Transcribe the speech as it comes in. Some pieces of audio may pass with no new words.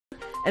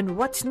And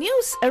what's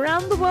news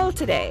around the world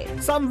today?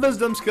 Some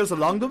wisdom skills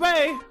along the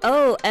way.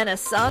 Oh, and a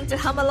song to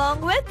hum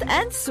along with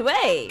and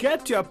sway.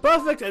 Get your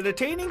perfect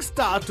entertaining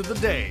start to the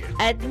day.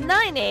 At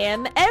 9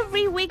 a.m.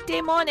 every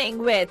weekday morning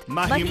with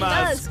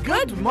Mahima's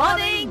Good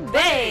Morning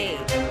Bay.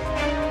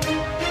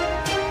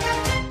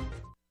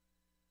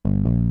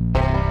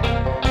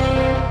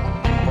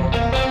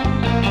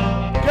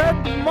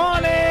 Good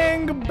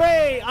morning,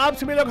 Bay. आप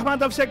सभी लोग हमारी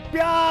तरफ से एक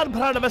प्यार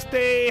भरा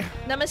नमस्ते,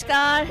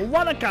 नमस्कार,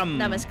 वनकम,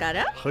 नमस्कार,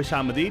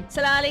 खुशामदीद,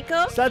 अस्सलाम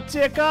वालेकुम, सत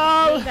श्री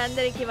अकाल,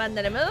 మీకందరికీ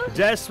వందనము,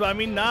 जय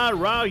स्वामी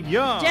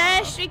नारायण,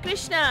 जय श्री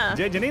कृष्ण,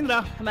 जय जनेंद्र,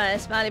 हमारे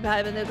इस्माइली भाई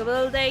बंधु को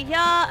बोलते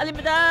या अली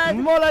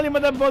मदद, मौला अली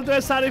मदद बोलते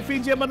हैं सारे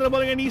फीजिए मतलब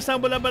बोलेंगे नीसा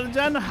बोला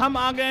बलजन। हम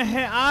आ गए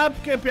हैं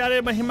आपके प्यारे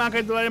महिमा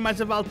के द्वारे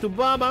मैसे फालतू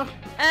बाबा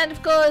and of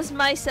course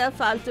myself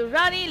फालतू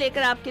रानी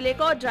लेकर आपके लिए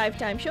एक और drive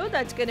time show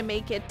that's gonna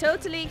make it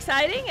totally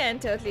exciting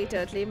and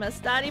totally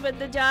मस्तानी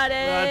बनते जा रहे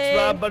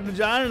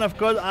हैं। and of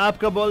course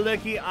आपका बोल रहे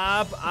कि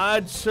आप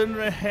आज सुन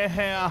रहे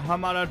हैं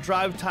हमारा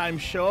drive time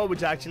show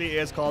which actually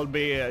is called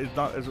Bay, it's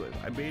not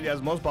Bay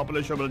Area's most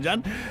popular show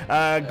बलजन।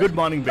 Good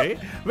morning Bay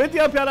with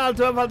your प्यारा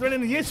आल्टो फालतू।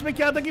 and ये इसमें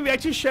क्या था कि we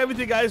actually share with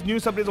you guys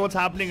news updates, what's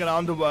happening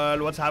around the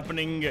world, what's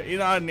happening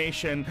in our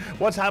nation,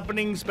 what's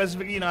happening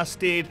specifically in our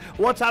state,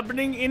 what's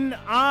happening in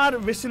our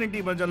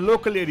vicinity बलजन,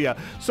 local area.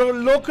 So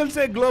local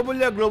से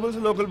global या global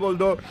से local बोल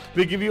दो,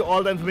 we give you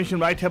all the information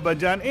right here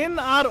बलजन in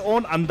our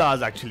own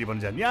andaz actually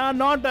बलजन। Yeah,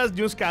 not as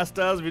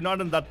newscasters, we're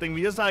not in that thing,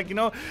 we just like, you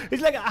know,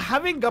 it's like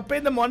having gappe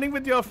in the morning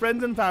with your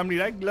friends and family,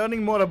 right?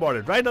 Learning more about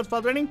it, right? That's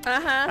for training.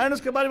 And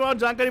उसके बारे में और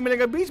जानकारी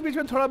मिलेगा, बीच बीच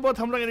में थोड़ा बहुत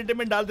हम लोग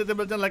entertainment डाल देते हैं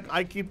बलजन, like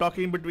I keep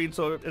talking in between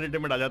so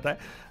entertainment आ जाता है।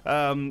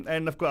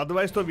 And of course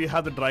otherwise so we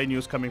have the dry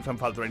news coming from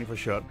Faltu Rani for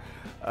sure.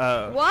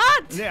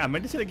 What? Yeah, I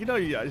meant to say like, you know,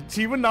 it's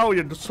even now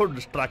you're so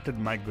distracted,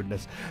 my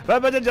goodness.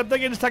 बलजन जब तक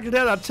ये distracted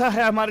है अच्छा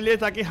है हमारे लिए,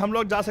 ताकि हम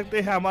लोग जा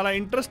सकते हैं हमारा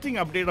interesting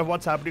update of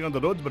what's happening on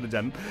the roads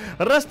बलजन।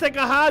 रास्ते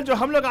का हाल जो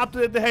हम लोग आपको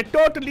देते हैं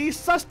totally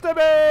सस्ते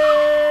में।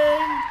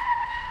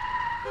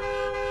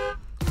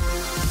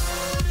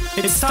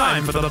 It's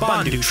time for the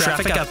Bandu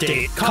Traffic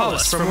Update. Call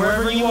us from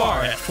wherever you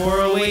are at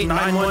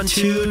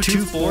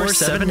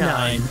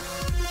 408-912-2479.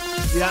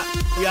 या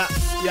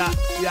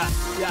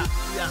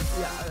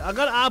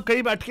अगर आप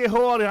कहीं बैठ के हो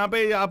और यहाँ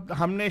पे आप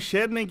हमने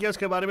शेयर नहीं किया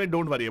उसके बारे में,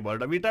 don't worry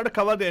about it. We try to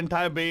cover the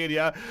entire bay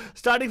area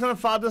starting from the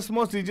farthest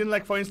most region,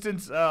 like for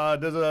instance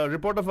there's a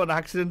report of an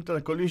accident,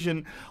 a collision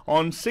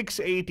on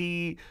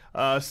 680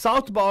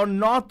 southbound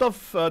north of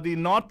the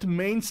North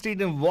Main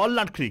Street in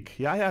Walnut Creek.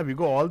 Yeah, we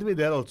go all the way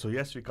there also.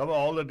 Yes, we cover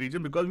all the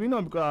region because we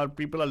know, because our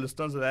people, our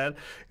listeners are there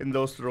in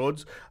those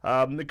roads.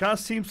 It kind of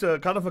seems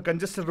kind of a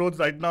congested roads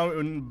right now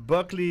in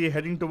Berkeley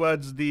heading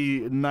towards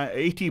the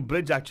 80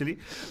 bridge actually.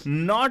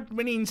 Not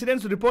many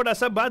incidents to report as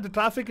such, but the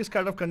traffic is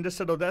kind of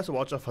congested over there, so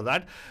watch out for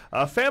that.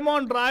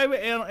 Fairmont Drive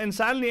in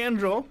San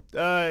Leandro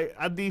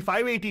at the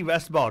 580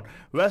 westbound,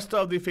 west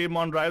of the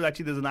Fairmont Drive,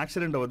 actually there's an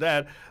accident over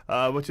there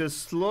which is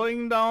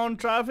slowing down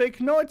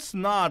traffic. No, it's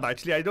not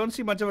actually. I don't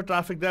see much of a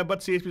traffic there, but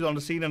CHP is on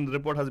the scene and the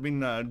report has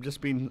been just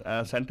been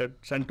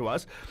sent to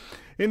us.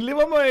 In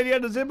Livermore area,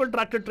 disabled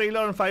tractor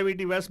trailer on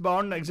 580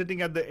 westbound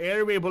exiting at the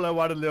Airway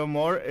Boulevard in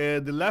Livermore.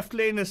 The left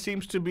lane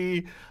seems to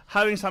be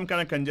having some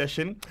kind of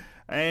congestion.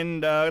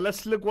 And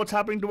let's look what's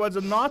happening towards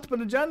the north.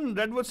 Panajan,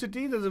 Redwood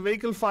City, there's a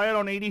vehicle fire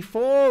on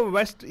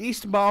 84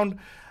 eastbound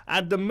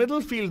at the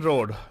Middlefield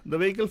Road. The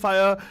vehicle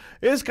fire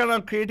is kind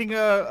of creating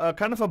a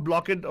kind of a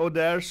blockade over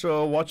there,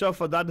 so watch out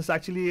for that. This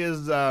actually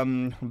is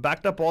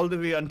backed up all the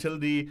way until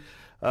the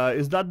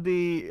is that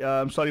the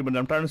sorry, but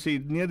I'm trying to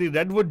see near the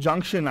Redwood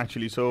Junction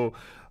actually. So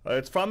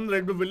it's from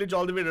Redwood Village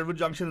all the way to Redwood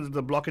Junction is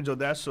the blockage over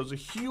there. So it's a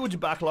huge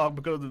backlog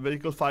because of the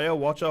vehicle fire.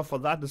 Watch out for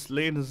that. This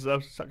lane is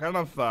kind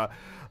of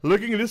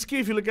looking risky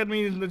if you look at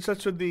me in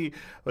such with the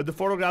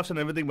photographs and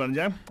everything,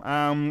 Banjay.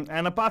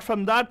 And apart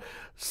from that,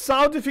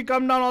 south, if you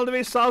come down all the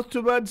way south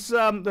towards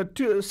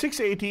the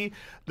 680,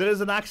 there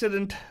is an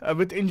accident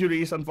with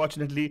injuries,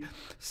 unfortunately.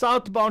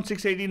 Southbound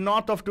 680,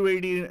 north of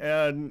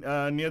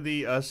 280, near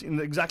the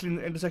exactly in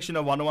the intersection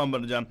of 101,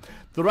 Banjay.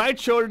 The right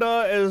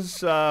shoulder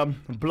is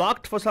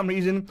blocked for some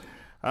reason.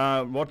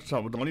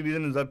 The only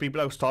reason is that people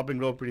are stopping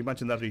road pretty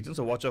much in that region,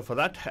 so watch out for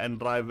that and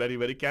drive very,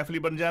 very carefully.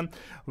 Banjam.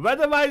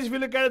 Weather-wise, if you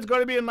look at it, it's going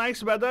to be a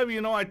nice weather.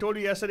 You know, I told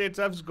you yesterday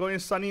it's going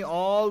sunny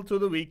all through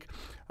the week.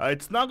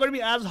 It's not going to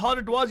be as hot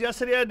it was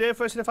yesterday, day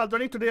first day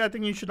Faltoni. Today, I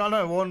think you should not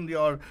have worn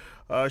your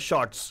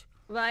shorts.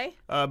 Why?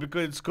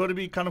 Because it's going to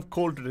be kind of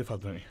cold today,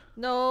 Faltoni.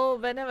 No,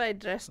 when have I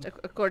dressed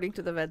according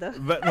to the weather?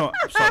 No,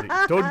 sorry.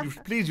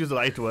 Please use the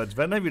right words.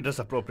 When have you dressed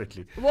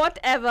appropriately?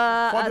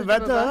 Whatever.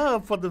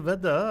 For the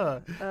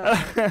weather.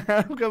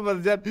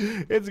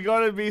 It's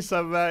going to be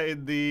somewhere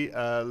in the,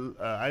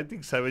 I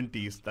think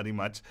 70s, pretty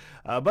much.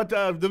 But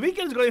the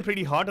weekend is going to be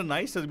pretty hot and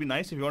nice. It'll be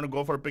nice if you want to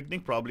go for a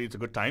picnic. Probably it's a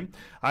good time.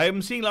 I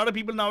am seeing a lot of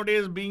people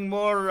nowadays being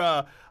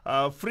more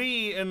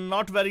free and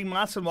not wearing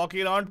masks and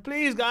walking around.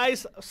 Please,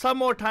 guys, some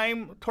more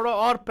time. Thoda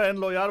aur pehen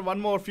lo yaar.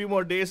 Few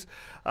more days.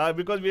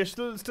 because we are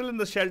still in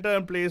the shelter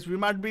in place. We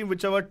might be in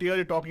whichever tier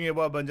you're talking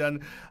about,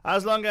 Banjan.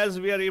 As long as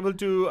we are able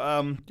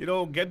to,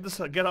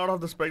 get out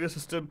of the spreader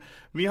system,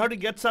 we have to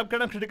get some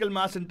kind of critical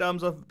mass in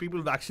terms of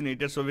people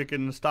vaccinated, so we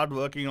can start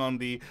working on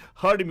the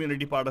herd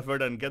immunity part of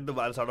it and get the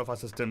virus out of our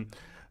system.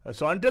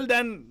 So until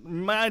then,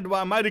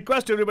 my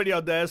request to everybody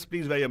out there is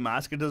please wear your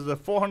mask. It is the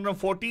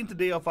 414th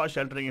day of our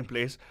sheltering in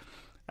place.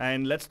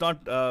 And let's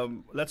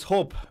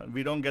hope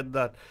we don't get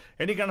that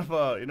any kind of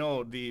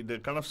the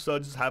kind of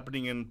surges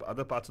happening in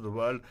other parts of the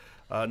world.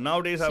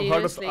 Nowadays,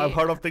 I've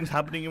heard of things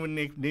happening.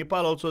 Even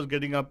Nepal also is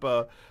getting up.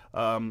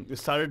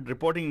 Started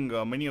reporting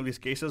many of these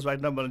cases right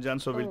now,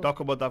 Balajan. So we'll talk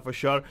about that for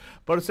sure.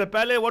 But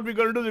what we're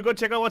going to do is go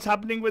check out what's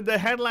happening with the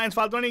headlines.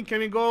 Faltani, can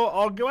we go,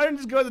 or why don't you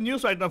just give us the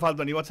news right now,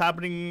 Faltani? What's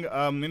happening,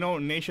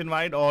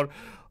 nationwide or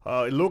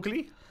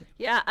locally?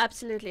 Yeah,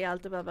 absolutely,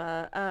 Alta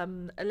Baba.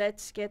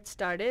 Let's get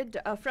started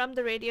from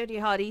the Radio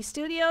Dihari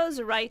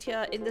studios right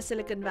here in the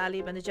Silicon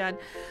Valley, Manajan.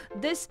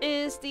 This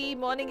is the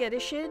morning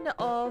edition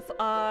of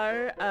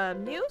our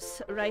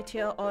news right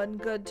here on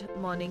Good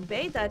Morning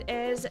Bay that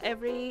airs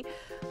every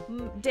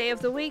day of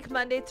the week,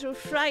 Monday through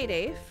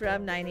Friday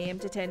from 9 a.m.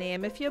 to 10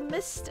 a.m. If you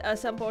missed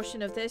some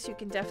portion of this, you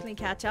can definitely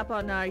catch up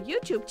on our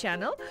YouTube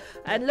channel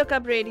and look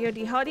up Radio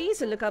Dihari,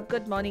 so look up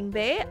Good Morning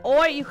Bay,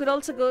 or you could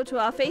also go to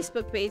our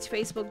Facebook page,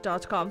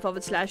 facebook.com/Radio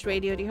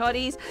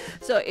Dihoris.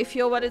 So if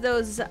you're one of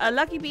those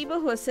lucky people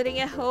who are sitting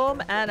at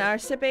home and are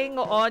sipping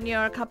on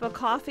your cup of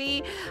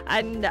coffee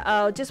and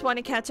just want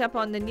to catch up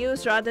on the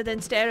news rather than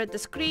stare at the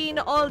screen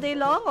all day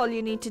long, all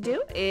you need to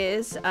do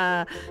is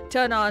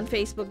turn on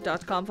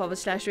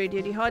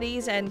facebook.com/Radio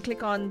Dihoris and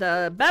click on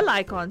the bell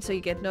icon so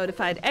you get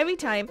notified every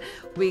time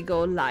we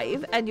go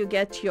live, and you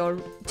get your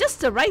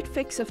just the right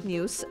fix of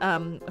news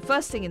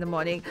first thing in the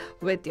morning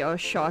with your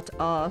shot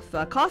of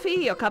coffee,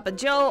 your cup of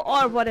joe,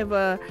 or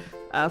whatever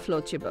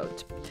floats your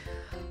boat.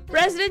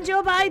 President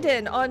Joe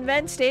Biden on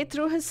Wednesday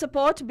threw his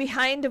support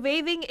behind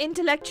waiving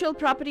intellectual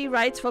property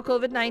rights for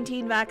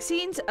COVID-19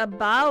 vaccines,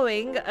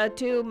 bowing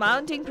to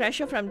mounting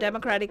pressure from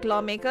Democratic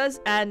lawmakers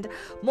and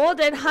more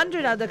than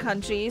 100 other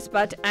countries,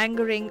 but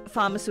angering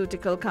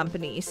pharmaceutical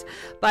companies.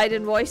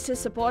 Biden voiced his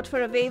support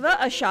for a waiver,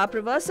 a sharp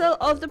reversal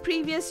of the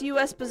previous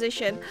U.S.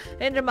 position.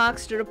 In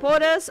remarks to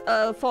reporters,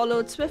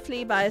 followed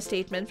swiftly by a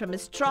statement from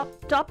his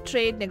top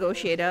trade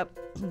negotiator,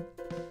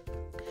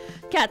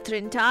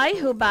 Catherine Tai,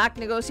 who backed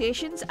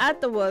negotiations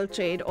at the World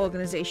Trade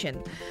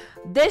Organization.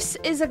 This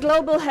is a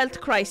global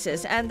health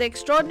crisis, and the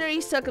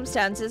extraordinary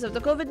circumstances of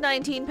the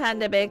COVID-19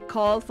 pandemic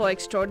call for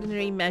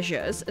extraordinary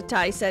measures,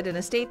 Tai said in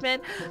a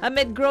statement,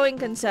 amid growing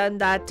concern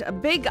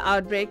that big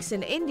outbreaks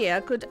in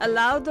India could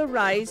allow the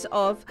rise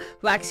of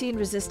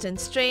vaccine-resistant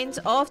strains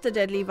of the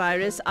deadly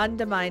virus,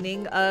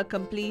 undermining a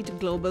complete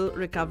global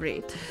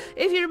recovery.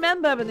 If you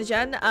remember,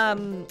 Banajan,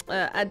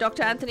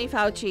 Dr. Anthony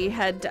Fauci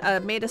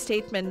had made a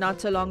statement not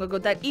so long ago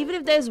that even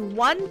if there's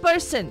one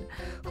person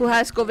who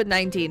has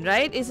COVID-19,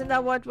 right? Isn't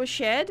that what was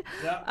shared?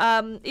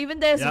 Yeah. Even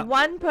there's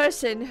one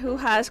person who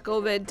has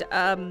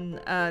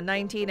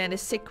COVID-19 and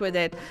is sick with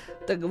it,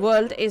 the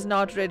world is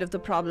not rid of the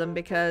problem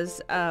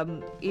because,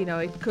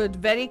 it could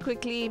very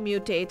quickly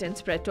mutate and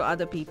spread to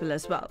other people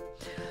as well.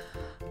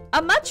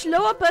 A much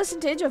lower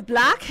percentage of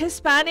Black,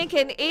 Hispanic,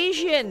 and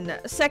Asian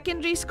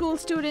secondary school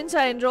students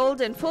are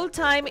enrolled in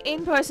full-time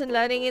in-person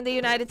learning in the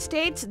United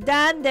States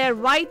than their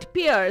white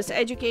peers,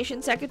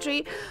 Education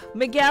Secretary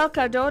Miguel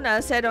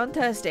Cardona said on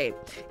Thursday.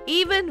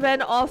 Even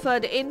when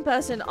offered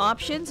in-person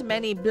options,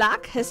 many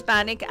Black,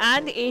 Hispanic,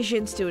 and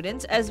Asian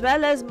students, as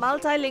well as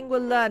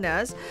multilingual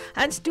learners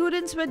and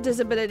students with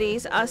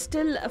disabilities, are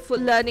still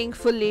learning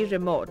fully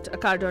remote,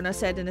 Cardona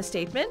said in a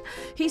statement.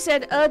 He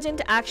said urgent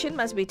action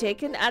must be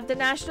taken at the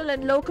national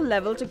and local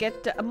level to get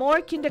more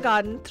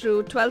kindergarten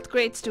through 12th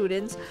grade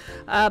students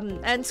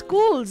and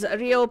schools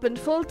reopened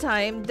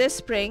full-time this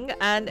spring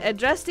and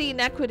address the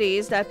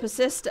inequities that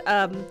persist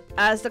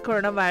as the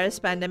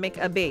coronavirus pandemic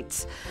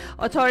abates.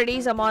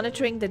 Authorities are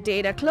monitoring the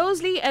data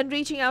closely and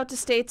reaching out to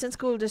states and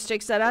school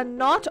districts that are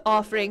not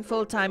offering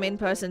full-time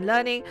in-person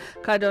learning,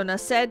 Cardona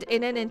said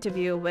in an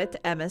interview with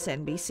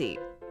MSNBC.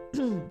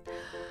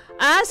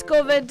 As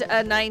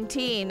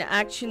COVID-19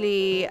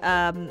 actually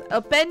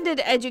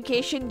upended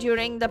education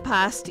during the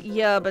past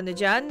year,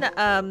 Banajan,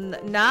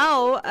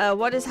 now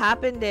what has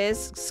happened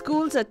is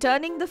schools are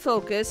turning the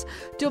focus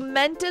to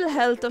mental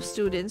health of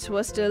students who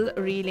are still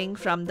reeling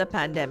from the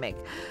pandemic.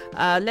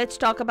 Let's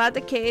talk about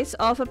the case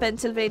of a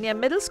Pennsylvania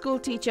middle school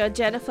teacher,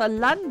 Jennifer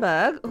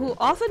Lundberg, who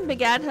often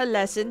began her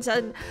lessons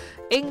in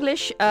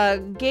English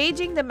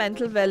gauging the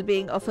mental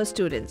well-being of her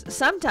students.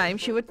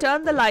 Sometimes she would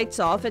turn the lights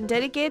off and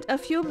dedicate a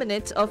few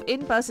minutes of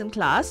in-person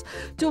class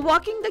to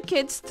walking the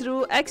kids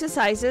through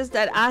exercises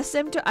that asked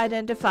them to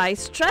identify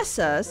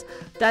stressors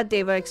that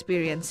they were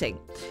experiencing.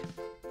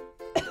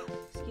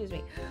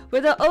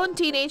 with her own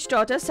teenage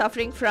daughter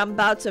suffering from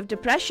bouts of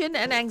depression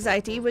and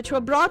anxiety, which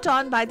were brought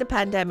on by the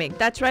pandemic.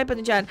 That's right,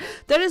 Panajan.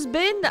 There has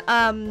been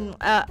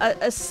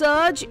a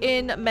surge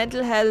in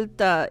mental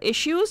health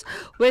issues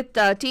with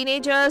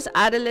teenagers,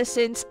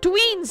 adolescents,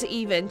 tweens,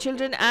 even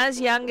children as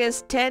young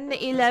as 10,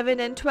 11,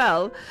 and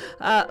 12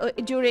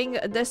 during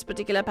this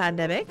particular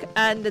pandemic.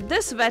 And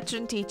this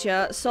veteran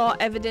teacher saw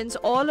evidence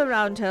all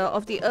around her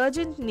of the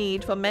urgent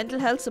need for mental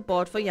health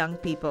support for young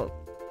people.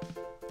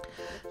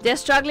 They're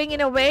struggling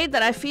in a way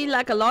that I feel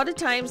like a lot of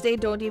times they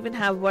don't even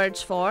have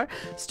words for.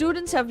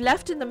 Students have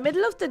left in the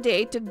middle of the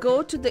day to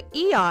go to the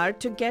ER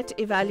to get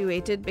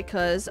evaluated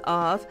because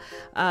of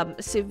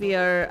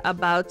severe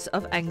bouts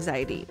of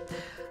anxiety.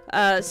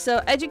 So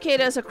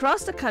educators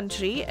across the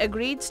country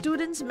agreed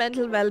students'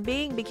 mental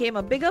well-being became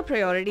a bigger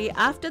priority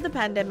after the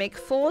pandemic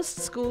forced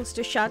schools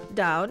to shut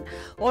down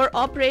or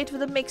operate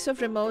with a mix of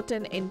remote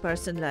and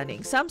in-person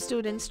learning. Some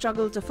students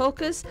struggle to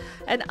focus,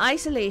 and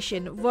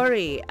isolation,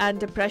 worry, and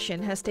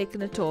depression has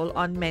taken a toll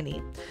on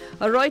many.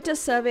 A Reuters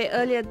survey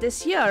earlier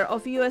this year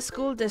of US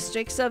school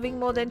districts serving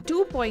more than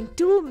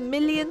 2.2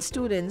 million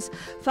students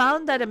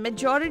found that a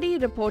majority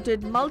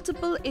reported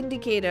multiple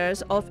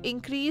indicators of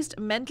increased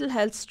mental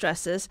health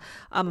stresses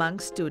among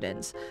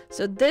students.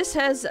 So this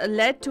has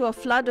led to a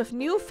flood of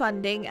new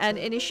funding and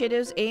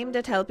initiatives aimed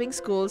at helping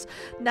schools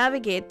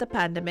navigate the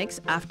pandemic's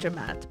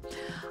aftermath.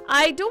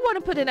 I do want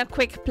to put in a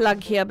quick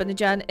plug here,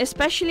 Banajan,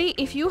 especially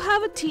if you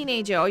have a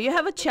teenager or you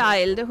have a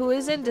child who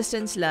is in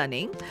distance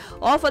learning,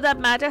 or for that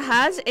matter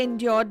has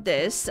endured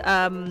this,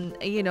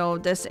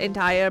 this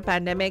entire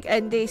pandemic,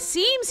 and they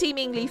seem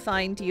seemingly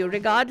fine to you,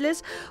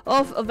 regardless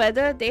of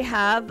whether they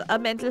have a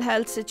mental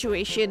health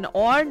situation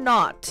or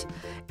not.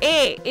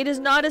 It is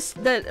not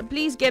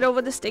please get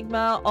over the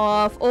stigma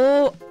of,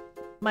 oh,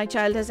 my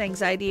child has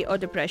anxiety or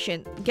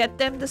depression. Get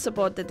them the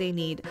support that they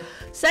need.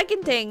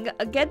 Second thing,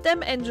 get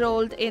them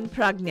enrolled in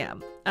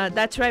Pragnya.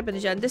 That's right,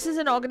 Banajan. This is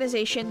an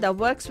organization that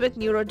works with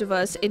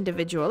neurodiverse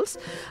individuals.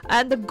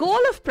 And the goal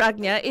of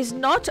Pragnya is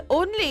not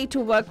only to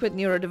work with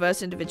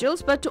neurodiverse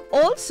individuals, but to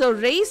also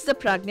raise the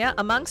Pragnya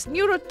amongst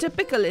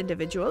neurotypical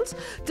individuals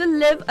to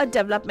live a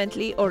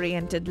developmentally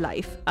oriented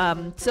life.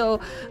 So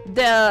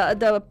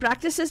the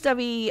practices that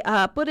we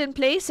put in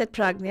place at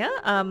Pragnya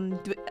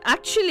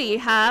actually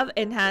have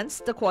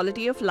enhanced the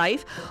quality of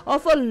life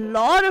of a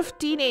lot of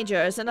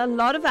teenagers and a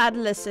lot of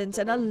adolescents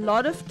and a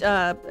lot of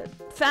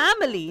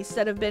families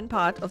that have been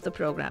part of the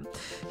program.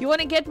 You want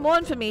to get more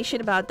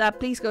information about that,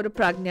 please go to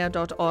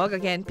pragnya.org.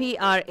 Again,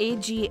 pragnya.org,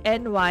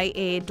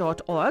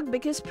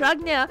 because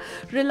Pragnya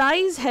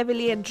relies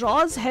heavily and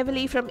draws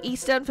heavily from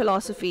Eastern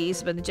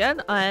philosophies,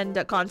 Banajan,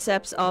 and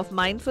concepts of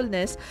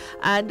mindfulness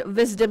and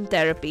wisdom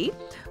therapy,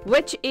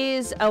 which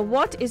is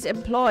what is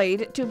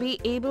employed to be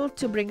able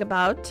to bring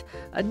about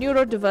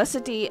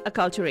neurodiversity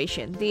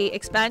acculturation, the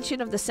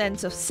expansion of the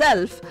sense of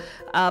self,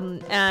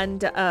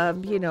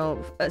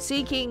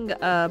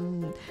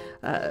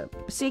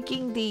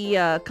 seeking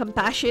the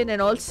compassion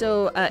and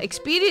also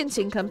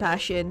experiencing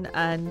compassion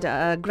and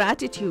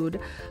gratitude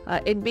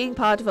in being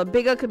part of a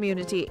bigger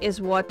community is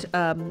what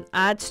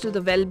adds to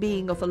the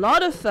well-being of a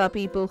lot of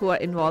people who are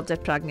involved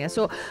at Pragnya.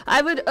 So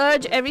I would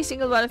urge every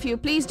single one of you,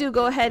 please do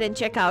go ahead and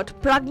check out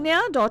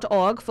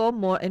pragnya.org for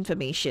more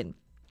information.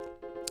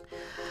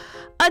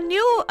 A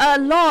new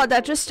law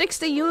that restricts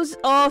the use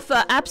of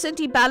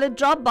absentee ballot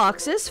drop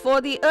boxes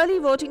for the early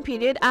voting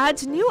period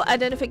adds new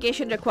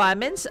identification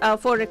requirements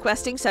for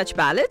requesting such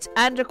ballots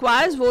and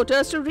requires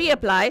voters to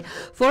reapply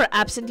for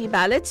absentee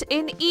ballots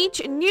in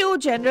each new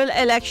general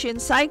election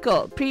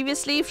cycle.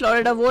 Previously,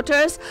 Florida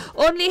voters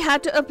only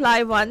had to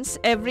apply once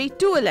every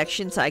 2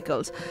 election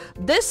cycles.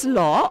 This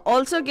law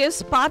also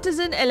gives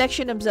partisan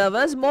election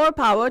observers more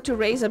power to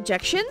raise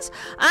objections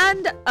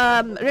and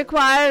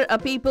require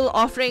people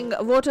offering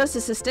voters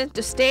assistance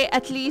to stay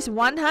at least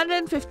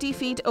 150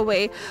 feet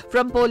away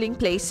from polling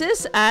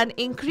places and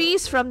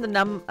increase from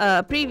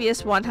the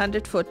previous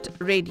 100-foot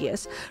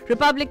radius.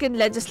 Republican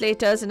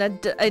legislators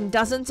in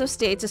dozens of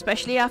states,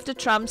 especially after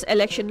Trump's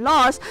election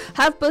loss,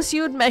 have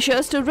pursued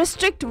measures to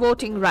restrict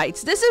voting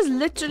rights. This is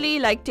literally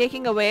like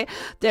taking away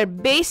their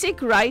basic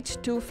right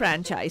to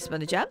franchise,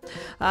 Manaja.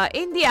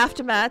 In the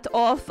aftermath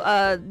of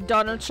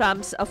Donald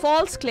Trump's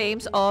false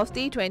claims of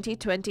the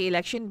 2020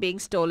 election being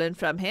stolen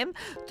from him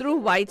through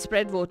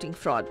widespread voting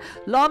fraud.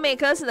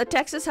 Lawmakers in the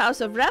Texas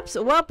House of Reps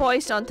were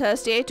poised on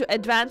Thursday to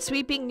advance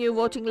sweeping new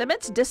voting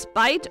limits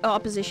despite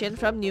opposition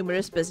from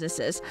numerous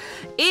businesses.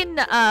 In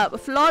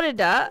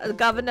Florida,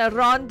 Governor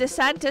Ron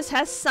DeSantis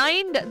has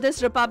signed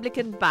this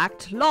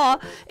Republican-backed law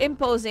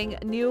imposing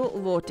new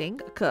voting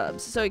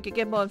curbs. So you can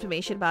get more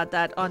information about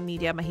that on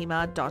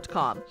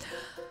mediamahima.com.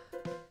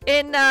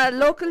 In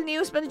local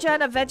news,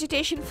 Banajan, a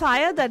vegetation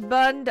fire that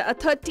burned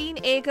 13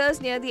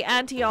 acres near the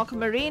Antioch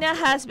Marina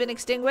has been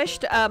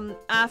extinguished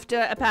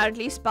after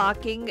apparently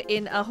sparking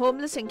in a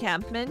homeless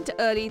encampment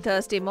early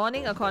Thursday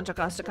morning, a Contra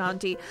Costa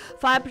County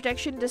Fire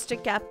Protection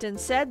District captain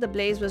said. The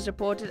blaze was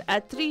reported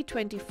at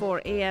 3:24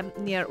 a.m.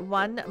 near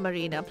One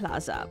Marina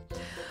Plaza.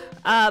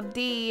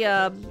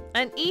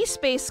 An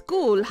East Bay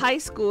school, high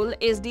school,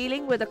 is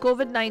dealing with a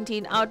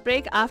COVID-19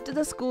 outbreak after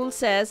the school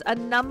says a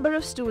number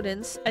of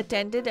students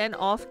attended an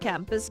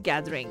off-campus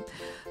gathering.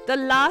 The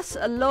Las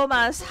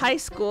Lomas High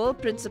School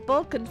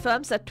principal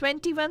confirms that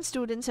 21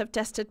 students have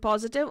tested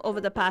positive over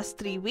the past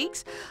 3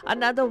 weeks.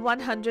 Another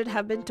 100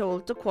 have been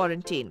told to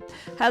quarantine.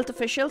 Health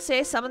officials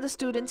say some of the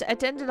students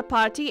attended a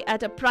party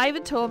at a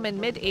private home in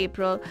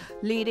mid-April,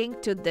 leading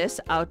to this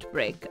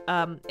outbreak.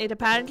 It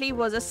apparently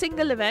was a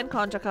single event.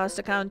 Contra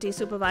Costa County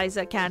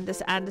Supervisor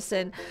Candace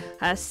Anderson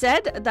has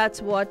said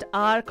that's what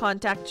our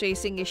contact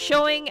tracing is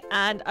showing,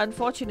 and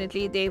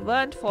unfortunately they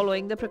weren't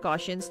following the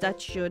precautions that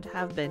should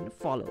have been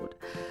followed.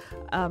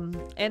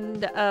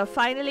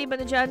 Finally,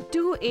 Banajan,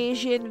 2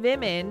 Asian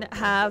women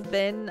have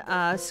been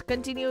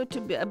continued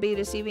to be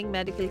receiving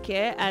medical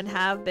care and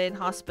have been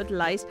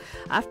hospitalized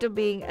after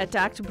being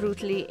attacked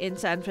brutally in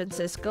San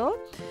Francisco.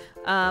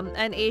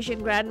 An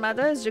Asian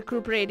grandmother is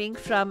recuperating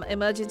from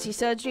emergency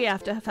surgery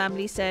after her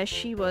family says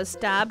she was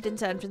stabbed in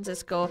San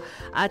Francisco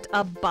at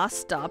a bus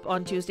stop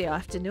on Tuesday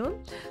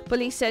afternoon.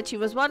 Police said she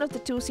was one of the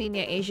 2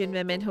 senior Asian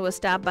women who were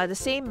stabbed by the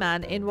same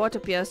man in what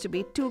appears to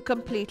be 2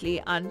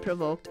 completely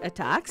unprovoked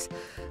attacks.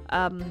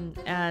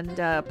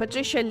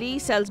 Patricia Lee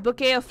sells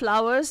bouquet of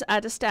flowers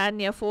at a stand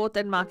near 4th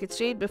and Market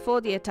Street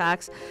before the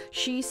attacks.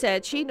 She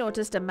said she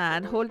noticed a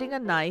man holding a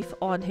knife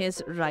on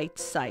his right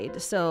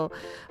side. So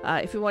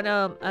if you want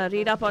to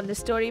read up on this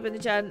story,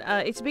 Banajan,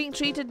 it's being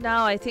treated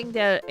now. I think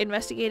they're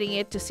investigating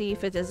it to see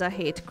if it is a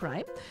hate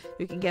crime.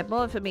 You can get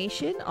more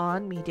information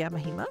on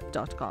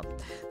mediamahima.com.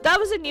 That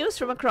was the news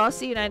from across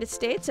the United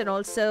States and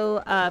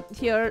also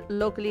here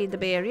locally in the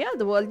Bay Area.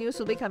 The world news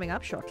will be coming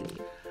up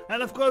shortly.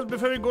 And of course,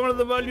 before we go into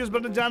the world news,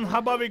 Banajan, how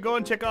about we go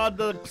and check out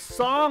the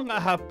song I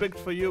have picked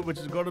for you, which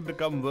is going to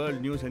become world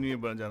news anyway,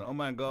 Banajan. Oh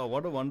my God,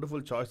 what a wonderful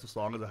choice of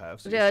songs I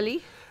have. Seriously.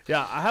 Really?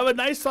 Yeah, I have a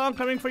nice song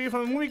coming for you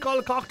from a movie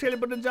called Cocktail,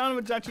 Banajan,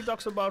 which actually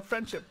talks about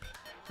friendship,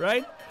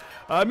 right?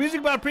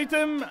 Music by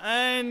Preetham,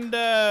 and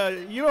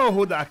you know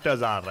who the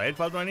actors are, right,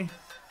 Faltwani?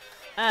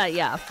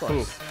 Yeah, of course.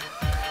 Who?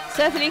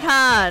 Saif Ali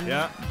Khan,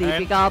 Yeah,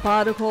 Deepika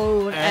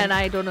Padukone, and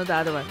I don't know the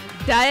other one.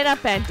 Diana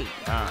Penty.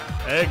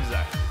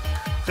 Exactly.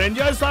 So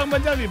enjoy the song,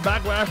 Banajan. We'll be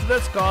back right after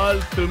this,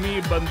 called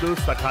Tumi Bandhu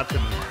Sakha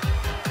Tumi.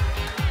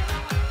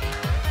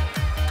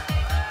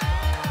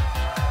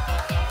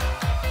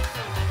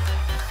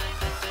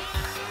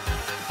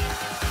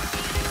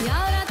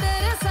 यारा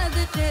तेरे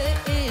सदके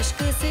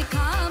इश्क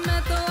सिखा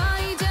मैं तो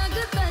आई जग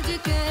तज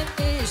के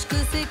इश्क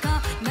सिखा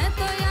मैं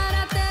तो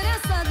यारा तेरे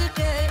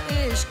सदके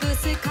इश्क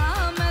सिखा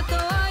मैं तो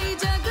आई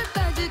जग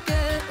तज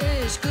के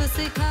इश्क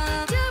सिखा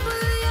जब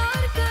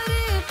यार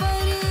करे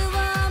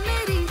परवाह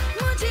मेरी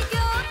मुझे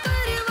क्या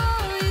परवाह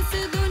इस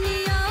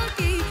दुनिया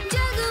की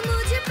जग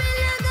मुझ पे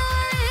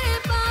लगाए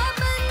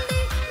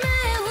पाबंदी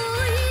मैं हूँ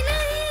ही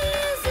नहीं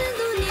इस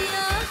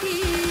दुनिया की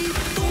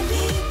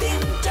तुम्ही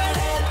दिन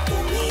चढ़े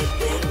तुम्ही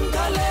दिन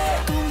ढले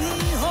तुम्ही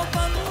हो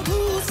बंधु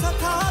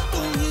सखा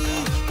तुम्ही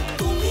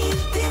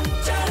दिन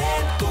चढ़े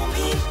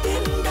तुम्ही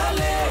दिन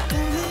ढले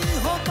तुम्ही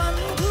हो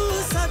बंधु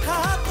सखा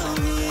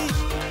तुम्ही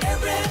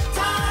every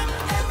time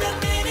every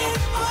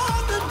minute of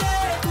the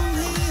day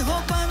तुम्ही हो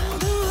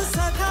बंधु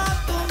सखा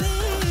तुम्ही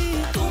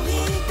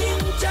दिन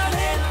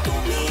चढ़े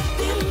तुम्ही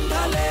दिन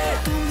ढले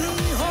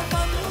तुम्ही हो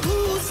बंधु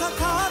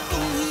सखा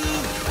तुम्ही.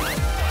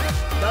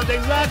 That's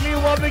exactly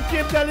what we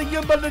keep telling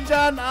you,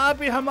 Banajan.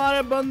 आप ही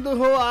हमारे बंधु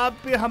हो, आप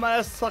ही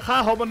हमारे सखा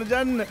हो,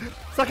 Banajan.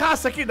 Sakha,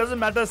 Saki doesn't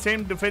matter,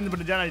 same difference,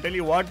 Banajan. I'll tell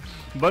you what,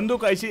 बंधु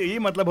का इसी यही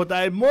मतलब होता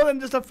है. More than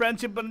just a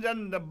friendship,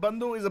 Banajan. The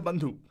बंधु is a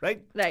बंधु,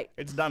 right? Right.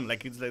 It's done.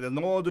 Like it's like there's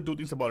no other 2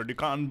 things about it. You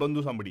can't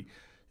unbandhu somebody.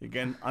 You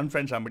can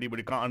unfriend somebody, but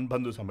you can't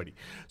unbandhu somebody.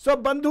 So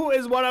bandhu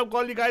is what I've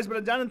called you guys,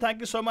 Banajan, and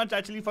thank you so much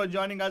actually for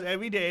joining us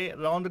every day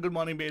around the Good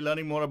Morning Bay,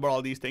 learning more about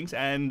all these things.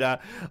 And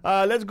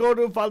let's go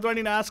to Faltwani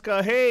and ask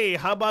her, hey,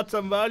 how about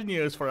some world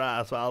news for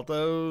us,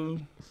 Falto?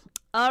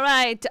 All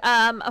right.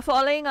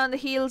 Following on the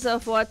heels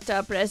of what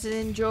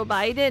President Joe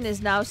Biden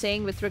is now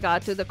saying with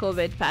regard to the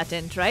COVID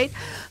patent, right?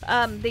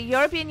 The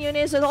European Union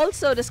is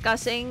also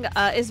discussing,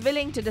 is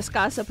willing to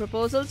discuss a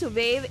proposal to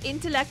waive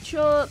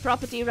intellectual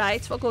property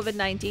rights for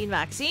COVID-19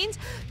 vaccines.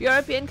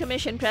 European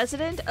Commission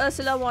President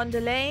Ursula von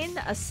der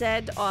Leyen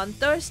said on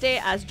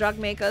Thursday as drug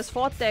makers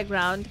fought their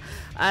ground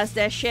as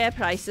their share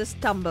prices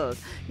tumbled.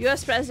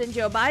 US President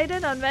Joe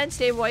Biden on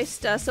Wednesday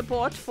voiced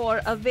support for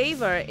a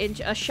waiver in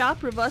a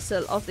sharp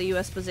reversal of the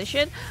US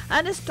position,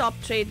 and his top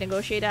trade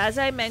negotiator, as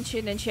I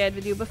mentioned and shared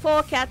with you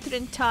before,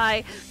 Catherine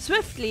Tai,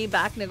 swiftly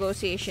backed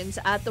negotiations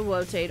at the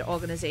World Trade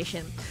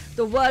Organization.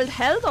 The World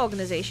Health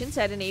Organization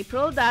said in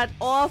April that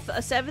of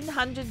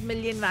 700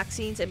 million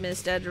vaccines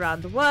administered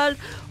around the world,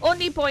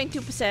 only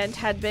 0.2%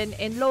 had been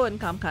in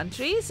low-income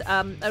countries.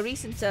 A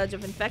recent surge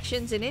of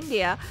infections in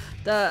India,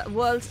 the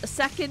world's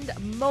second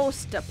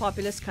most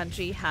populous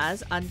country,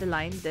 has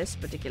underlined this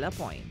particular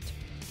point.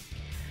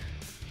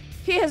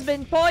 He has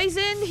been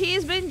poisoned. He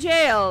has been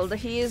jailed.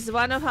 He is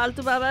one of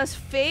Haltu Baba's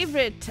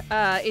favorite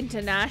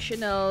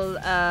international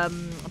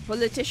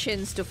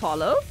politicians to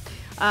follow.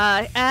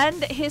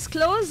 And his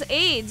close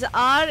aides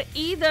are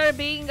either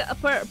being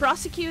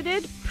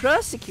persecuted,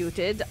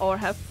 or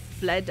have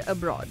fled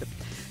abroad.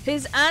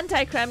 His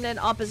anti-Kremlin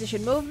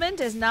opposition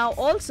movement is now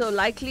also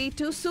likely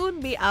to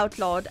soon be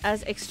outlawed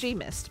as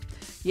extremist.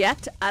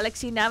 Yet,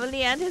 Alexei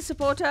Navalny and his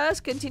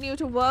supporters continue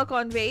to work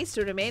on ways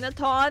to remain a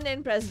thorn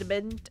in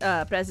President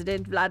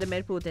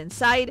Vladimir Putin's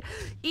side,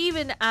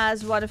 even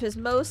as one of his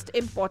most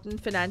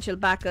important financial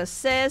backers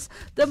says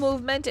the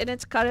movement in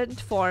its current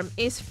form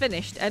is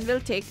finished and will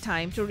take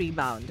time to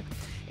rebound.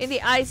 In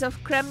the eyes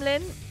of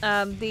Kremlin,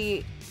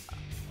 the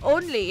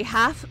only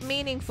half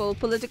meaningful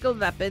political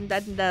weapon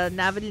that the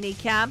Navalny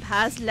camp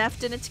has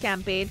left in its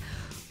campaign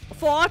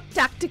for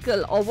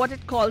tactical, or what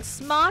it calls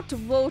smart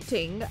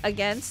voting,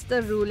 against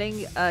the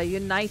ruling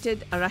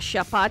United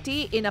Russia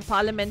Party in a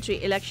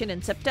parliamentary election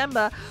in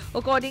September,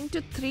 according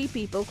to 3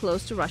 people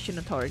close to Russian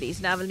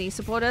authorities. Navalny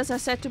supporters are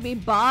said to be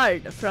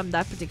barred from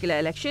that particular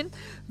election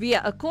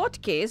via a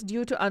court case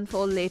due to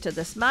unfold later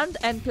this month,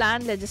 and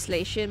planned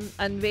legislation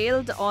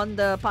unveiled on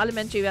the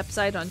parliamentary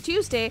website on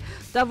Tuesday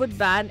that would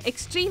ban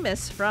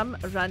extremists from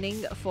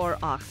running for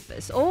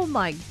office. Oh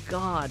my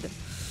God.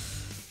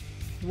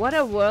 What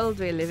a world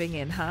we're living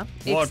in, huh?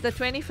 What? It's the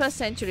 21st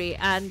century,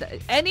 and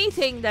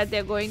anything that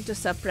they're going to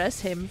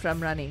suppress him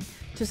from running,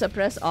 to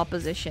suppress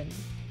opposition.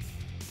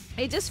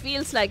 It just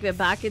feels like we're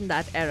back in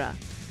that era.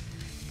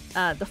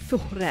 The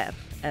Führer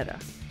era.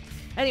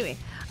 Anyway,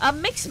 a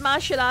mixed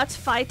martial arts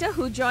fighter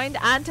who joined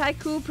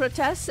anti-coup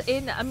protests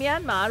in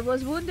Myanmar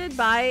was wounded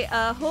by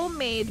a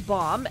homemade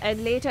bomb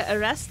and later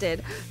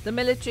arrested, the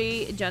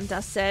military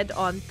junta said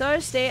on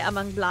Thursday,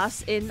 among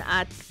blasts in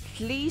at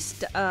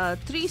least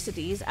 3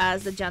 cities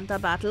as the junta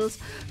battles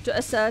to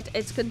assert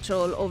its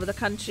control over the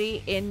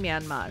country in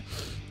Myanmar.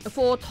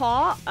 Fo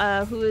Thaw,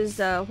 who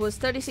was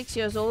 36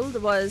 years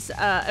old, was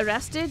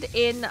arrested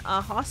in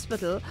a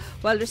hospital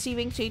while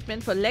receiving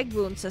treatment for leg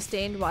wounds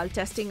sustained while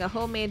testing a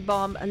homemade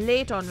bomb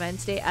late on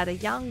Wednesday at a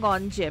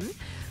Yangon gym.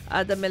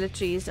 The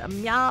military's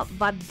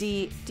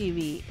Myawaddy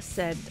TV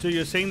said. So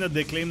you're saying that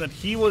they claim that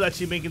he was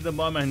actually making the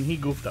bomb and he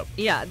goofed up?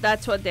 Yeah,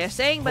 that's what they're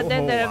saying. But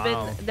then there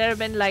have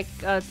been like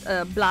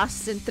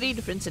blasts in 3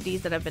 different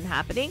cities that have been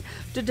happening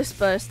to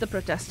disperse the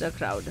protester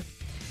crowd.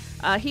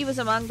 He was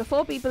among the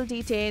 4 people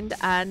detained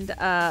and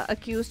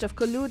accused of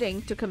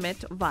colluding to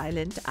commit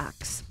violent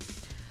acts.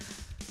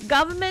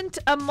 Government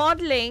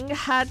modeling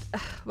had,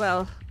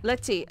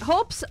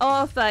 hopes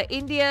of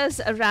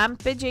India's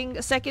rampaging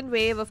second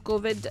wave of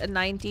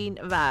COVID-19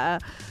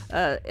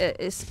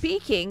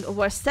 speaking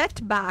were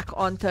set back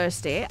on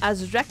Thursday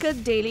as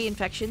record daily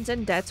infections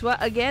and deaths were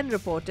again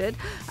reported,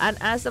 and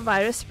as the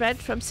virus spread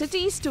from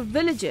cities to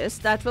villages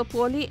that were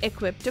poorly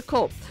equipped to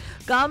cope.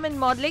 Government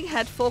modeling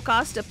had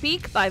forecast a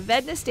peak by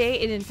Wednesday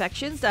in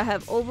infections that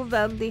have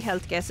overwhelmed the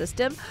healthcare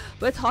system,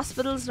 with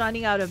hospitals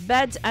running out of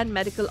beds and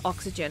medical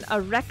oxygen. A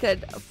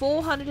record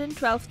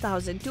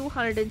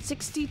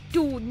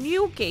 412,262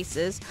 new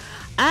cases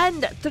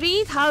and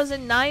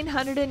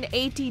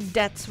 3,980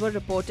 deaths were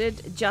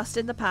reported just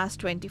in the past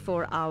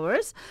 24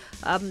 hours,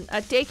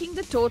 taking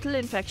the total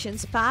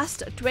infections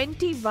past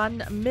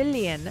 21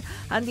 million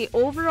and the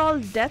overall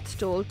death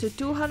toll to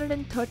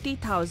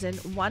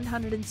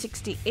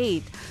 230,168.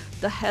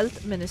 The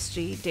health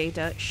ministry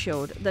data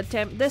showed.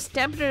 This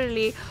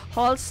temporarily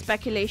halts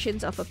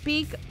speculations of a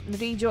peak.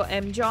 Rijo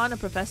M. John, a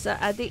professor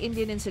at the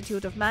Indian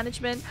Institute of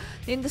Management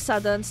in the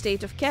southern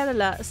state of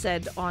Kerala,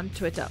 said on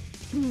Twitter.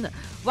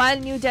 While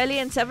New Delhi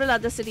and several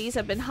other cities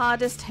have been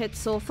hardest hit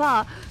so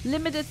far,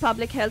 limited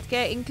public health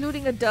care,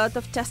 including a dearth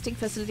of testing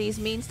facilities,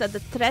 means that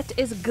the threat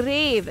is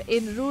grave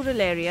in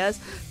rural areas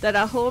that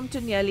are home to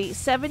nearly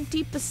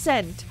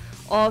 70%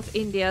 of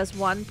India's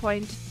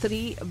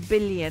 1.3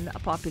 billion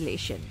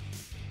population.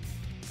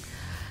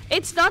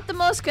 It's not the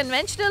most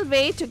conventional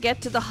way to get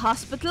to the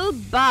hospital,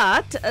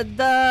 but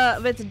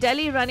with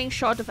Delhi running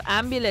short of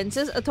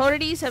ambulances,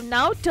 authorities have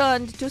now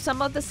turned to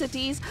some of the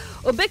city's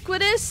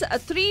ubiquitous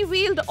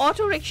 3-wheeled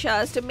auto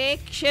rickshaws to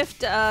make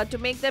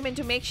them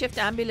into makeshift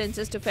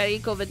ambulances to ferry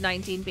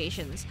COVID-19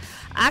 patients.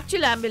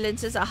 Actual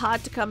ambulances are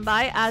hard to come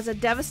by as a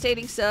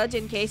devastating surge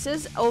in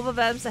cases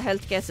overwhelms the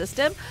healthcare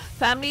system.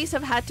 Families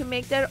have had to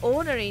make their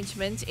own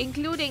arrangements,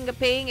 including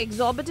paying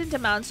exorbitant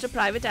amounts to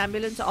private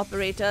ambulance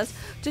operators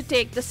to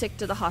take the sick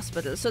to the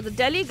hospital. So the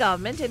Delhi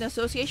government, in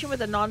association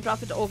with a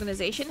non-profit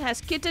organization, has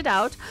kitted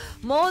out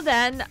more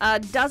than a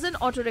dozen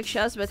auto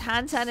rickshaws with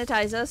hand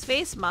sanitizers,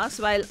 face masks,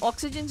 while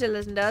oxygen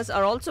cylinders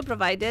are also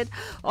provided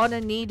on a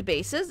need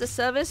basis. The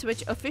service,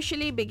 which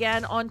officially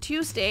began on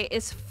Tuesday,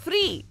 is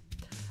free,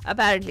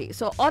 apparently.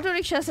 So auto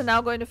rickshaws are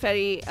now going to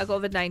ferry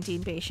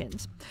COVID-19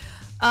 patients.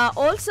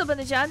 Also,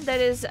 Banajan, there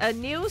is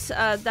news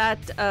that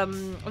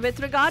with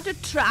regard to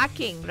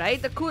tracking,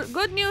 right? The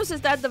good news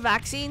is that the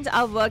vaccines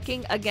are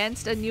working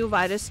against a new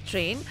virus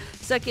strain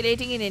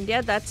circulating in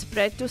India that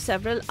spread to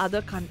several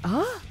other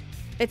countries.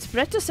 It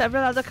spread to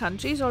several other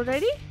countries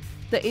already?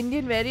 The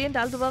Indian variant,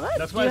 Al-Dubagat?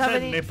 That's why I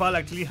said Nepal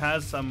actually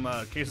has some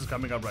cases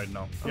coming up right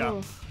now. Yeah.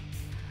 Oh.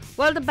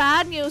 Well, the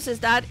bad news is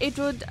that it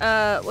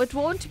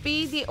won't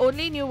be the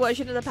only new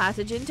version of the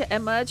pathogen to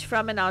emerge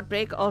from an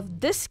outbreak of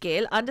this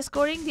scale,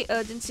 underscoring the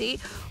urgency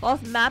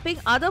of mapping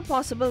other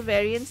possible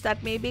variants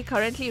that may be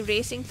currently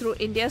racing through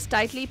India's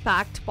tightly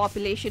packed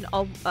population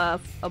of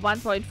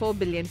 1.4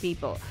 billion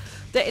people.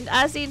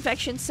 As the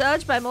infection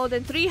surged by more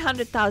than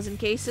 300,000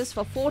 cases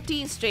for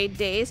 14 straight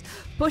days,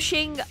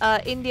 pushing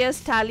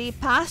India's tally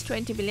past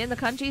 20 million, the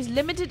country's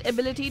limited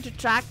ability to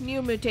track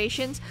new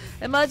mutations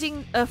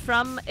emerging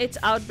from its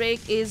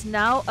outbreak is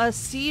now a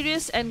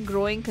serious and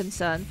growing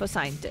concern for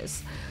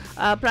scientists.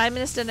 Prime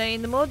Minister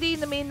Narendra Modi, in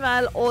the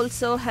meanwhile,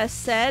 also has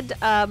said,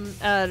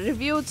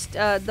 reviewed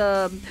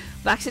the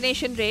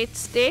vaccination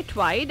rates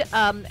statewide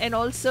and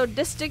also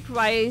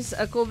district-wise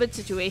COVID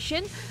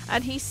situation.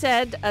 And he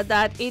said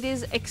that it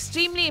is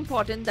extremely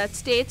important that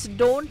states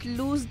don't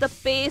lose the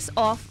pace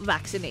of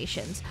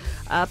vaccinations.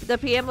 The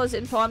PM was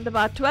informed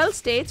about 12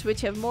 states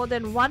which have more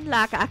than 1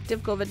 lakh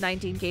active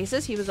COVID-19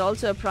 cases. He was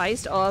also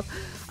apprised of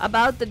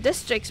about the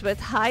districts with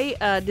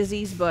high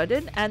disease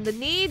burden, and the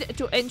need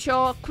to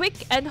ensure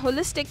quick and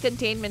holistic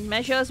containment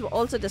measures were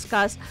also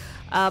discussed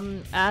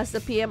as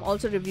the PM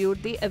also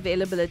reviewed the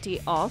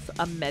availability of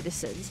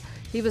medicines.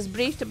 He was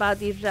briefed about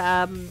the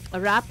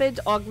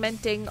rapid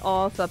augmenting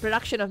of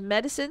production of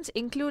medicines,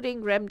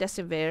 including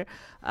remdesivir,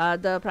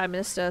 the Prime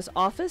Minister's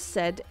office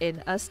said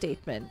in a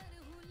statement.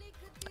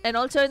 And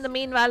also in the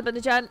meanwhile,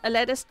 Banujan,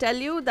 let us tell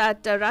you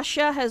that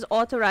Russia has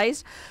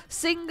authorized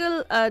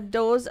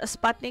single-dose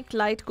Sputnik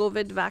Light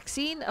COVID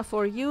vaccine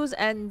for use,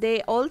 and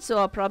they also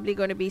are probably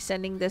going to be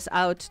sending this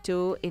out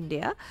to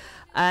India.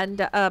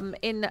 And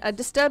in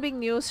disturbing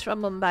news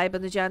from Mumbai,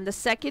 Banujan, the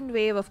second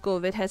wave of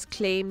COVID has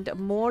claimed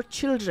more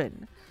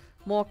children.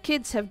 More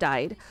kids have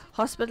died.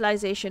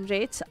 Hospitalization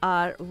rates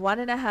are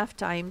 1.5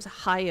 times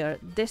higher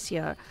this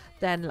year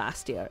than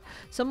last year.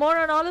 So more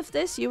on all of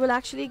this you will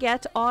actually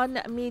get on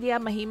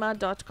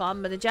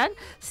mediamahima.com. Manajan,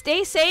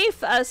 stay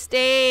safe,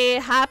 stay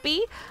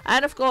happy,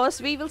 and of course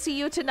we will see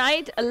you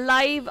tonight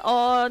live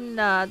on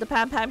the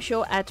Pam Pam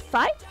show at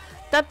 5.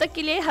 Tab tak ke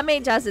liye hame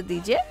ijazat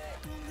dijiye.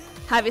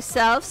 Have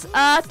yourselves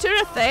a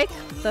terrific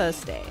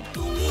Thursday.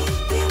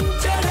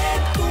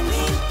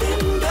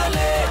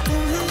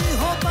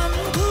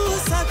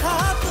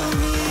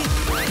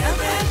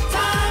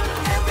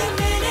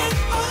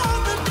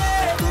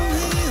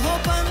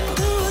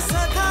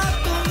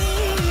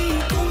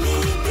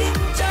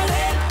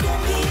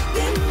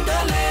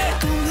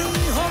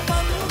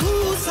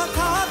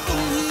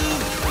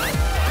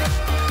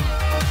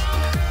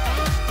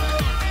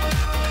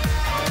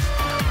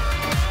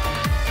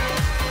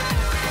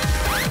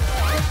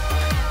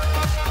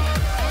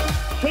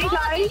 Hey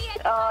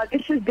guys,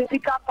 this is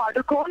Deepika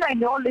Padukone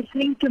and you're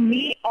listening to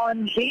me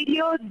on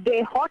Radio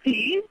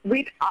Dehoti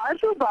with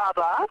Azu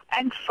Baba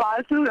and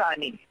Faltu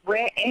Rani,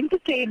 where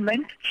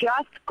entertainment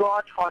just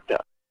got hotter.